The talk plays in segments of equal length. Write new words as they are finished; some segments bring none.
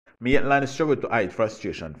Maitland struggled to hide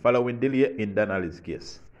frustration following delay in Donna-lee's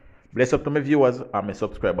case. Bless up to my viewers and my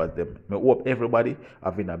subscribers them. I hope everybody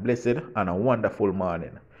having a blessed and a wonderful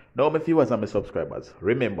morning. Now my viewers and my subscribers,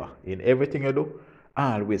 remember, in everything you do,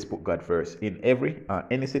 always put God first. In every and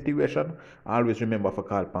any situation, always remember to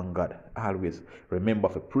call upon God. Always remember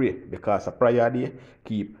to pray, because a prayer day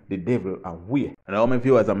keep the devil away. And now my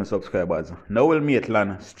viewers and my subscribers, now will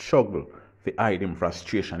Maitland struggle to hide him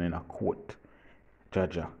frustration in a court.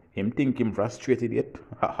 Jaja, him think him frustrated yet?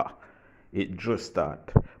 Haha, it just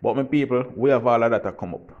start. But my people, we have all of that to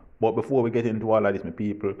come up. But before we get into all of this, my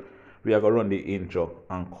people, we are going to run the intro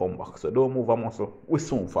and come back. So don't move a muscle, we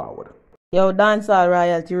soon forward. Yo, Dancehall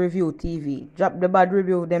Royalty Review TV. Drop the bad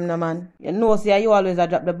review them no man. You know see you always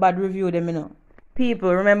drop the bad review them, you know.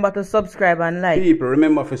 People, remember to subscribe and like. People,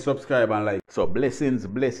 remember to subscribe and like. So blessings,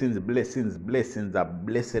 blessings, blessings, blessings. A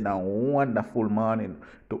blessed and wonderful morning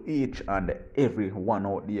to each and every one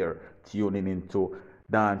out there tuning into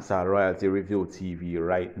Dancehall Royalty Review TV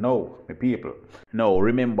right now, my people. Now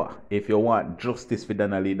remember, if you want justice for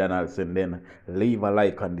Donna-lee Donaldson, then leave a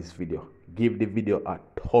like on this video. Give the video a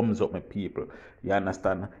thumbs up, my people. You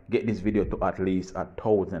understand? Get this video to at least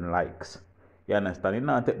 1,000 likes. You understand? It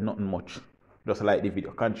not take nothing much. Just like the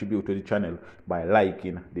video. Contribute to the channel by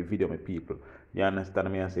liking the video, my people. You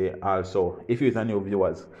understand me? I say also, if you're new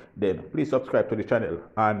viewers, then please subscribe to the channel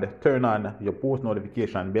and turn on your post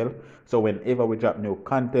notification bell, so whenever we drop new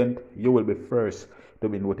content, you will be first to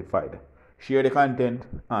be notified. Share the content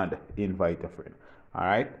and invite a friend.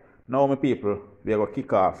 Alright? Now my people, we are going to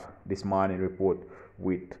kick off this morning report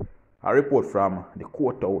with a report from the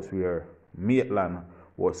courthouse where Maitland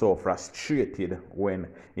was so frustrated when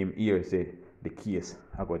him hear say the case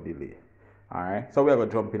I got delay. Alright, so we are going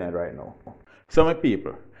to jump in it right now. So my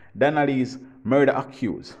people, Donna-lee's murder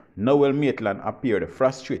accused Noel Maitland appeared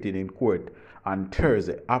frustrated in court on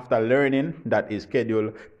Thursday after learning that his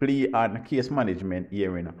scheduled plea and case management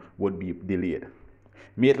hearing would be delayed.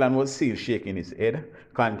 Maitland was seen shaking his head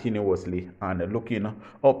continuously and looking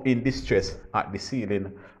up in distress at the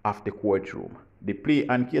ceiling of the courtroom. The plea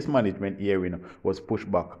and case management hearing was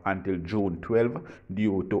pushed back until June 12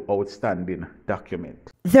 due to outstanding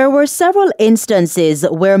documents. There were several instances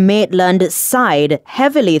where Maitland sighed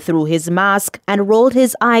heavily through his mask and rolled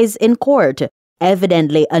his eyes in court,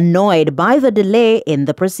 evidently annoyed by the delay in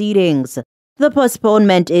the proceedings. The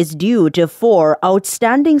postponement is due to 4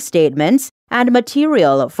 outstanding statements and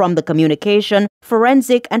material from the Communication,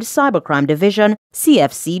 Forensic and Cybercrime Division,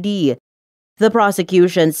 CFCD. The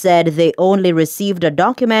prosecution said they only received a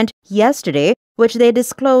document yesterday, which they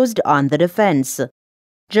disclosed on the defense.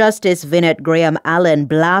 Justice Vinette Graham Allen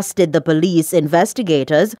blasted the police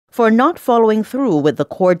investigators for not following through with the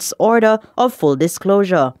court's order of full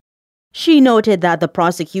disclosure. She noted that the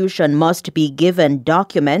prosecution must be given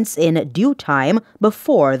documents in due time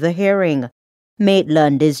before the hearing.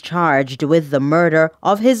 Maitland is charged with the murder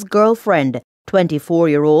of his girlfriend,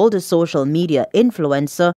 24-year-old social media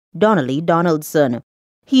influencer Donna-lee Donaldson.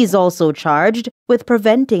 He is also charged with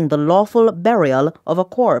preventing the lawful burial of a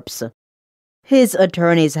corpse. His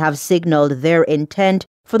attorneys have signaled their intent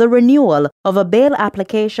for the renewal of a bail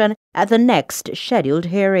application at the next scheduled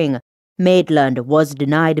hearing. Maitland was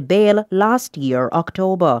denied bail last year,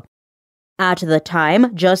 October. At the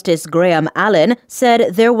time, Justice Graham Allen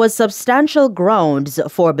said there was substantial grounds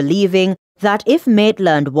for believing that if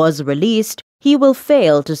Maitland was released, he will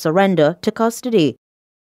fail to surrender to custody.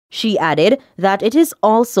 She added that it is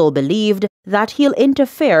also believed that he'll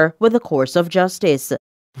interfere with the course of justice.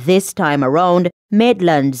 This time around,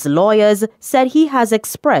 Maitland's lawyers said he has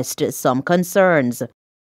expressed some concerns.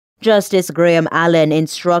 Justice Graham Allen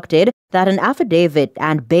instructed that an affidavit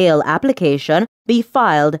and bail application be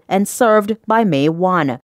filed and served by May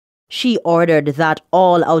 1. She ordered that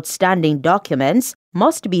all outstanding documents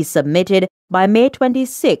must be submitted by May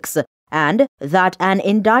 26 and that an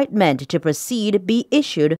indictment to proceed be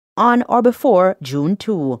issued on or before June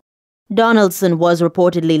 2. Donaldson was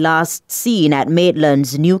reportedly last seen at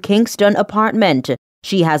Maitland's New Kingston apartment.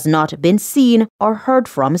 She has not been seen or heard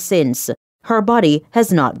from since. Her body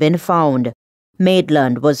has not been found.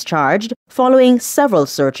 Maitland was charged following several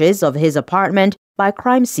searches of his apartment by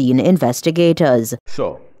crime scene investigators.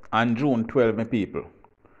 So, on June 12, my people,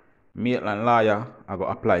 Maitland lawyer I go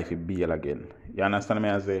apply for bail again. You understand me?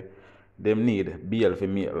 I say them need bail for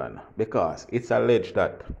Maitland because it's alleged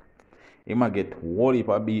that he might get whole heap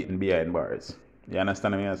of beaten behind bars. You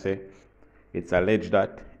understand me? I say it's alleged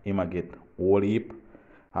that he might get whole heap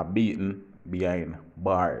of beaten behind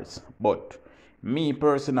bars. But me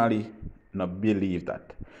personally not believe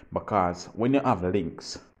that, because when you have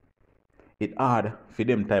links, it hard for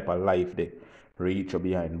them type of life they reach you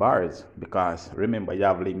behind bars, because remember you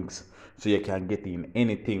have links so you can get in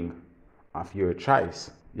anything of your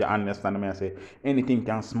choice. You understand me? I say anything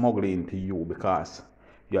can smuggle into you because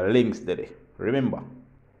your links there. Remember,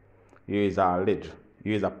 you is a alleged,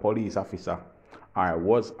 you is a police officer or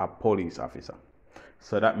was a police officer.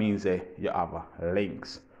 So that means you have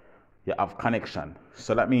links, you have connection.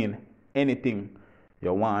 So that means anything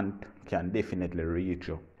you want can definitely reach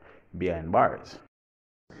you behind bars.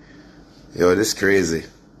 Yo, this crazy.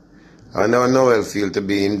 I never know how it feel to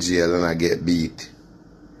be in jail and I get beat.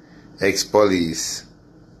 Ex-police.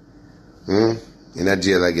 In a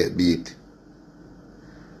jail I get beat.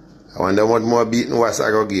 I wonder what more beating was I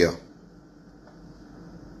go give.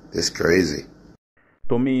 This crazy.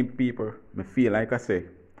 To me, people, me feel like I say,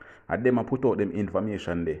 them a put out them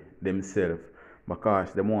information there themselves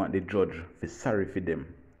because they want the judge to sorry for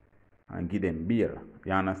them and give them bail.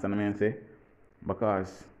 You understand what I say?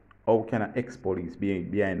 Because how can an ex-police be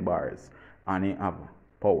behind bars and he have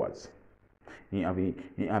powers? He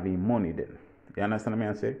have money then. You understand what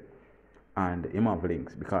I say? And he have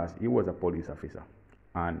links because he was a police officer.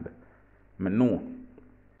 And I know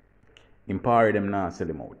him power them now sell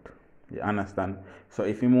him out. You understand? So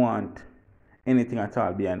if he want anything at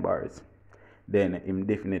all behind bars, then him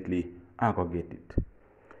definitely I go get it.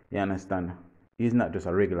 You understand? He's not just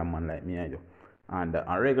a regular man like me and you. And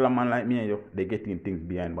a regular man like me and you, they getting things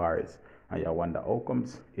behind bars. And you wonder how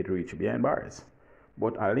comes it reach behind bars.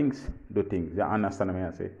 But our links do things. You understand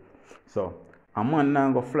what I say? So a man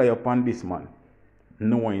now go fly up on this man,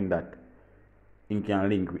 knowing that he can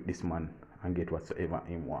link with this man and get whatsoever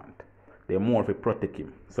he want. They more to protect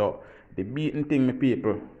him. So the beating thing, my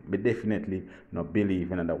people, me definitely not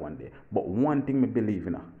believe in that one day. But one thing me believe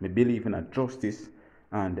in a justice,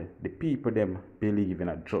 and the people them believe in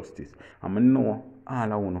a justice. And I know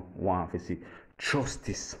all I want to see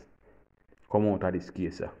justice come out of this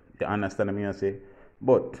case. You understand me I say?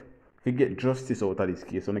 But if you get justice out of this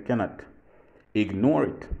case, you cannot ignore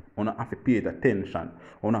it. You have to pay attention.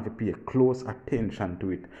 You have to pay close attention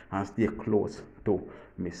to it and stay close to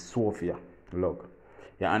Miss Sophia Log.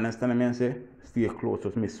 You understand me I say? Stay close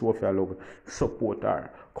to Miss Sophia Log. Support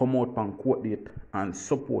her. Come out and court date and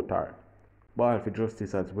support her. Ball for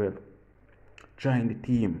justice as well. Join the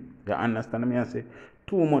team. You understand me I say?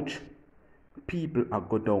 Too much people are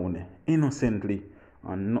go down innocently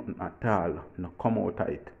and nothing at all no come out of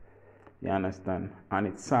it. You understand? And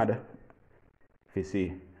it's sad if you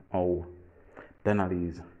see how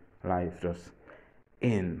Donna-lee's life just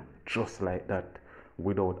end just like that,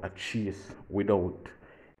 without a chase, without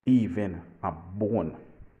even a bone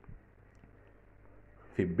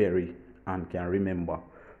to bury and can remember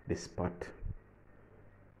the spot.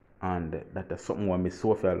 And that is something where Miss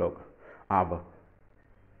Sophia Log have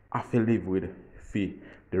to live with for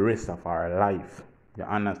the rest of our life. You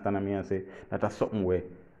understand me? I say that is something where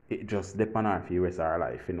it just depends on for the rest of her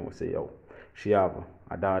life. You know, say yo, she have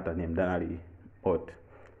a daughter named Donna-lee, but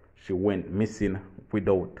she went missing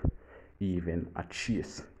without even a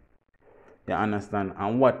chase. You understand?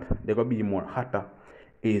 And what they gonna be more hotter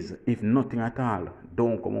is if nothing at all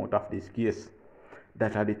don't come out of this case,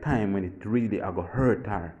 that at the time when it really gonna hurt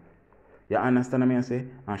her. You understand me I say?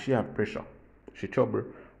 And she have pressure. She trouble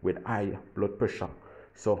with high blood pressure.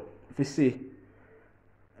 So if you see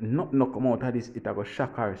nothing come out of this, it gonna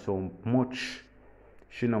shock her so much.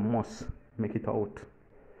 She no must make it out.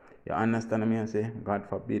 You understand me I say? God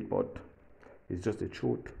forbid, but it's just the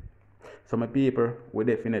truth. So my people, we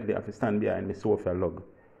definitely have to stand behind Miss Sophia Log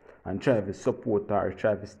and try to support her,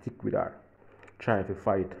 try to stick with her, try to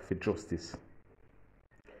fight for justice.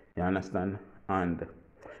 You understand? And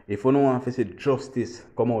if you don't want to see justice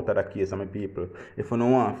come out of the case of my people, if you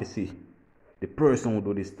don't want to see the person who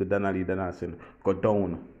do this to Donna-lee Donaldson go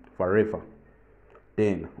down forever,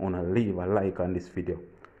 then I want to leave a like on this video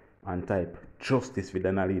and type justice for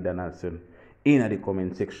Donna-lee Donaldson in the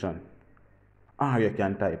comment section. Or you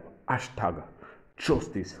can type hashtag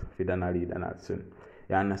justice for Donna-lee Donaldson.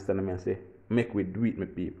 You understand me I say? Make we do it, my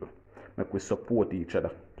people. Make we support each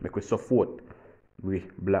other. Make we support we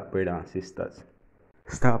black brothers and sisters.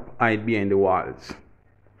 Stop hide behind the walls.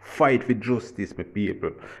 Fight for justice, my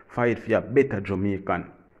people. Fight for a better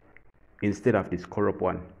Jamaican instead of this corrupt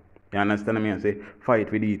one. You understand me I say?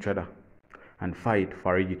 Fight with each other and fight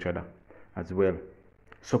for each other as well.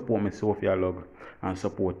 Support me Sophia Log and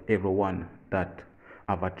support everyone that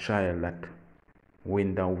have a child that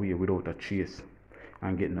went that way without a chase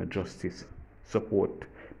and get no justice. Support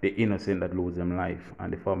the innocent that lose them life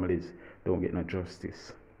and the families don't get no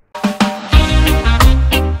justice.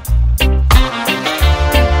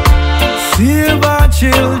 Save our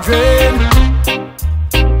children.